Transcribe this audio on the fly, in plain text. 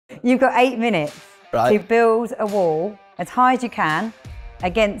You've got 8 minutes Right. to build a wall as high as you can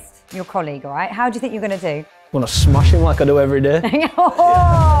against your colleague, all right? How do you think you're going to do? I'm gonna smash him like I do every day.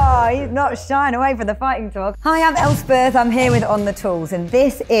 Oh, he's not shying away from the fighting talk. Hi, I'm Elspeth. I'm here with On The Tools, and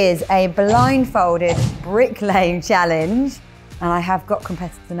this is a blindfolded bricklaying challenge. And I have got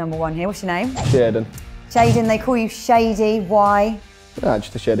competitor number 1 here. What's your name? Shaden. Shaden, they call you Shady. Why? Yeah,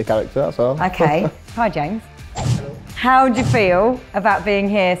 just a shady character, that's all. Okay. Hi, James. Hello. How do you feel about being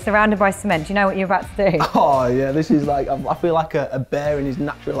here surrounded by cement? Do you know what you're about to do? Oh yeah, this is like, I feel like a bear in his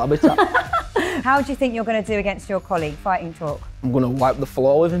natural habitat. How do you think you're going to do against your colleague, fighting talk? I'm gonna wipe the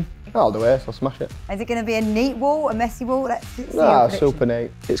floor with him. I'll do it, so I'll smash it. Is it going to be a neat wall, a messy wall? Let's see. No, super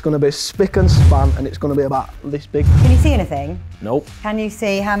neat. It's gonna be spick and span, and it's gonna be about this big. Can you see anything? Nope. Can you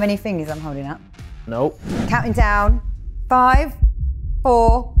see how many fingers I'm holding up? Nope. Counting down. 5,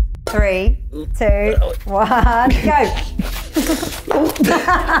 4, 3, 2, 1, go. Oh,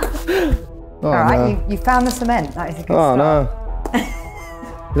 All right, no. you found the cement. That is a good Oh start. no.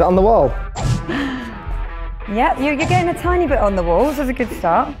 Is that on the wall? Yep, you're getting a tiny bit on the walls. That's a good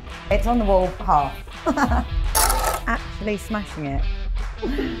start. It's on the wall half. Actually smashing it.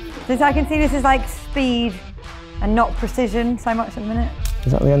 So I can see this is like speed and not precision so much at the minute.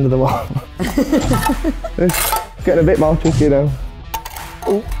 Is that the end of the wall? It's getting a bit more tricky now.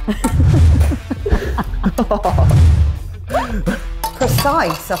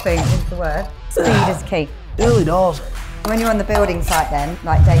 Precise, I think, is the word. Speed is key. Early doors. When you're on the building site then,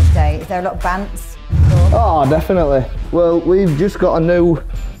 like day to day, is there a lot of bants? Oh, definitely. Well, we've just got a new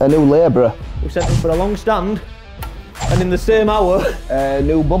labourer. We sent him for a long stand, and in the same hour, a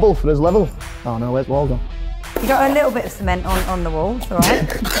new bubble for his level. Oh no, where's the wall gone? You got a little bit of cement on the walls, all right?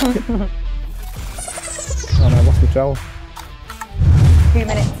 Oh no, I lost my trowel. 2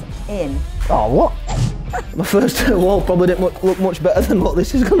 minutes in. Oh, what? My first wall probably didn't look much better than what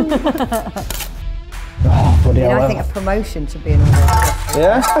this is going to. Oh, bloody hell. I think a promotion should be in order.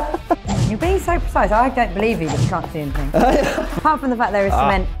 Yeah? You're being so precise. I don't believe you that you can't see anything. Apart from the fact there is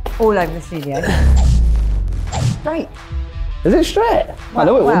cement all over the studio. Straight. Is it straight? I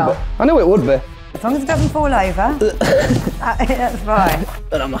know it would be. I knew it would be. As long as it doesn't fall over, that's fine.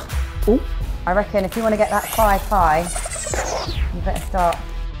 I reckon if you want to get that 5 high, you better start.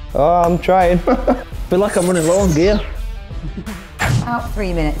 Oh, I'm trying. I feel like I'm running low on gear. About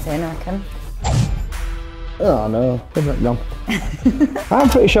 3 minutes in, I reckon. Oh no, where's that gone? I'm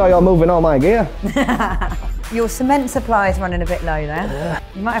pretty sure you're moving all my gear. Your cement supply is running a bit low there. Yeah.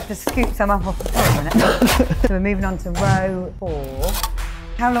 You might have to scoop some up off the floor a minute. So we're moving on to row 4.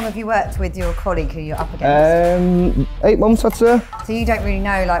 How long have you worked with your colleague who you're up against? 8 months, I'd say. So you don't really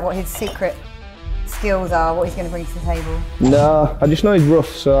know like what his secret skills are, what he's going to bring to the table? No, I just know he's rough,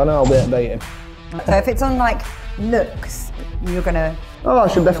 so I know I'll be able to beat him. So if it's on like looks, you're going to... Oh, I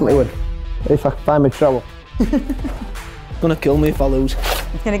should definitely win. If I can find my trowel. Gonna kill me if I lose.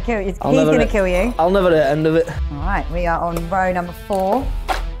 He's going to kill you. He's going to kill you. I'll never hit the end of it. All right, we are on row number 4.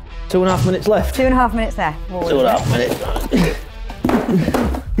 2.5 minutes left. 2.5 minutes left. 2.5 minutes.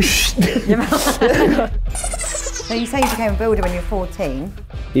 So you say you became a builder when you were 14.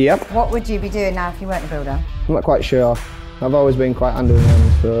 Yep. What would you be doing now if you weren't a builder? I'm not quite sure. I've always been quite handy with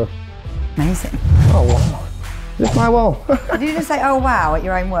hands, so... Amazing. Oh wow. Is this my wall? Did you just say, oh wow, at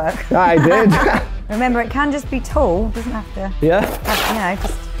your own work? I did. Remember, it can just be tall, doesn't have to... Yeah? You know,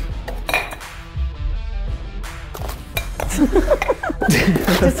 just...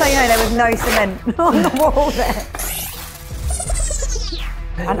 Just so you know, there was no cement on the wall there.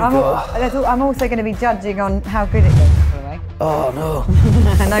 And I'm also going to be judging on how good it looks, by the way. Oh no.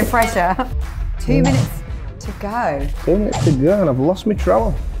 No pressure. 2 minutes to go. 2 minutes to go and I've lost my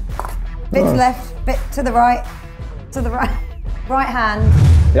trowel. Bit to left, bit to the right, right hand,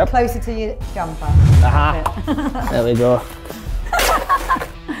 Yep. closer to your jumper. Aha. There we go.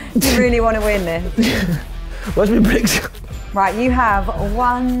 You really want to win this. Where's my bricks? Right, you have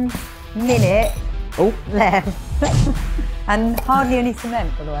 1 minute left. And hardly any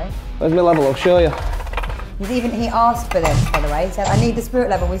cement, by the way. Where's my level? I'll show you. He asked for this, by the way. He said, I need the spirit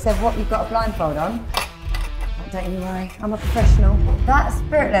level. We said, what, you've got a blindfold on? Don't you worry, I'm a professional. That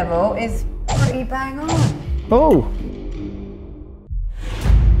spirit level is pretty bang on. Oh.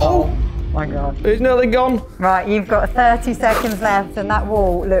 Oh. My God. It's nearly gone. Right, you've got 30 seconds left and that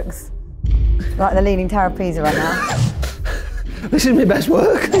wall looks like the Leaning Tower of Pisa right now. This is my best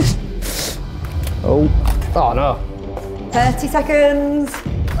work. Oh. Oh no. 30 seconds.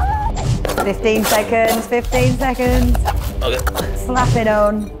 15 seconds, 15 seconds. Okay. Slap it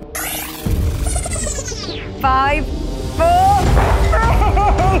on. 5, 4,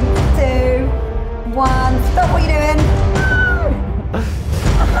 3, 2, 1. Stop what you're doing.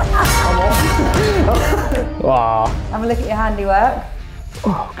 Wow. Have a look at your handiwork.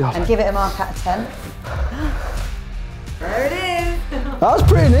 Oh, God. And give it a mark out of 10. There it is. That's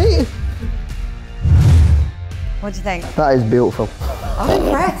pretty neat. What do you think? That is beautiful. I'm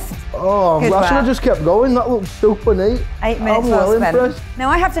impressed. Oh, I should have just kept going. That looks super neat. 8 minutes I'm well spent. impressed. Now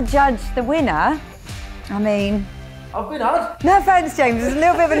I have to judge the winner. I mean... I've been had. No offence, James, it's a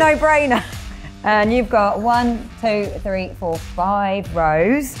little bit of a no-brainer. And you've got 1, 2, 3, 4, 5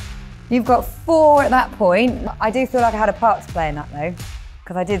 rows. You've got 4 at that point. I do feel like I had a part to play in that though,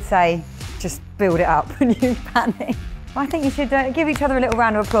 because I did say, just build it up and you panic. I think you should give each other a little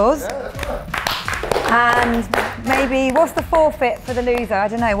round of applause. And maybe, what's the forfeit for the loser? I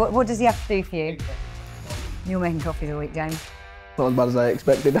don't know, what does he have to do for you? You're making coffees all week, James. Not as bad as I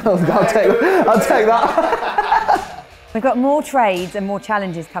expected. I'll take that. We've got more trades and more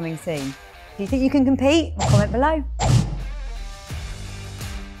challenges coming soon. Do you think you can compete? Comment below.